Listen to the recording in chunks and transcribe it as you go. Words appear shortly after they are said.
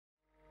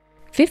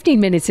15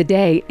 minutes a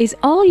day is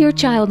all your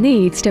child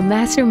needs to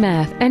master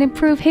math and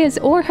improve his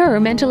or her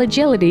mental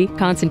agility,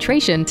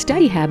 concentration,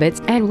 study habits,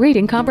 and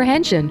reading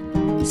comprehension.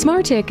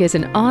 Smartick is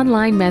an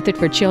online method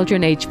for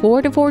children aged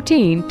 4 to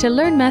 14 to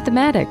learn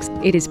mathematics.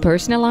 It is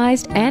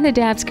personalized and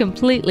adapts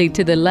completely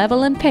to the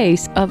level and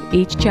pace of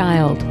each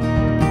child.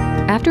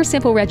 After a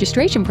simple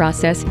registration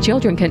process,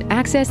 children can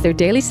access their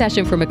daily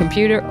session from a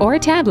computer or a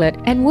tablet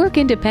and work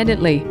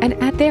independently and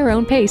at their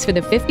own pace for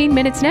the 15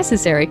 minutes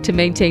necessary to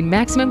maintain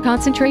maximum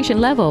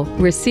concentration level,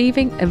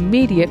 receiving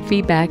immediate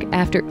feedback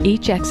after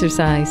each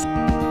exercise.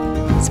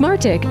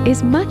 Smartick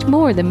is much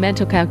more than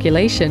mental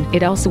calculation.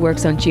 It also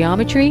works on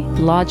geometry,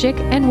 logic,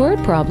 and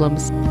word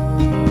problems.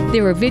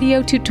 There are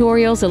video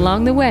tutorials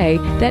along the way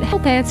that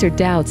help answer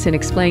doubts and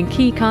explain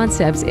key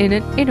concepts in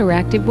an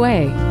interactive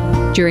way.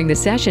 During the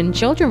session,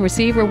 children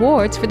receive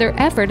rewards for their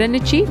effort and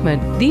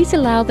achievement. These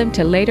allow them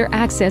to later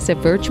access a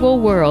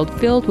virtual world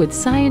filled with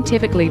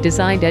scientifically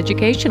designed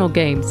educational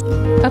games.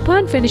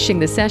 Upon finishing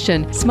the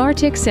session,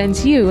 Smartick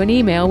sends you an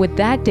email with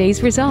that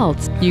day's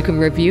results. You can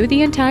review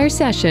the entire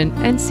session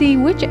and see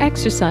which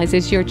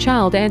exercises your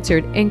child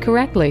answered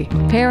incorrectly.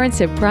 Parents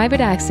have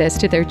private access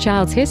to their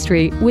child's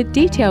history with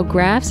detailed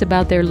graphs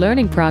about their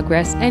learning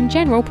progress and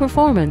general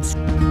performance.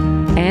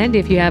 And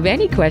if you have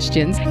any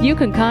questions, you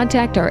can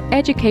contact our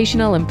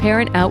educational and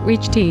parent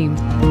outreach teams.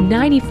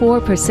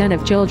 94%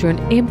 of children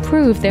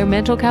improve their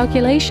mental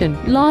calculation,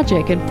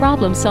 logic, and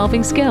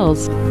problem-solving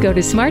skills. Go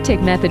to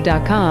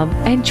smartickmethod.com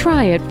and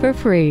try it for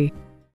free.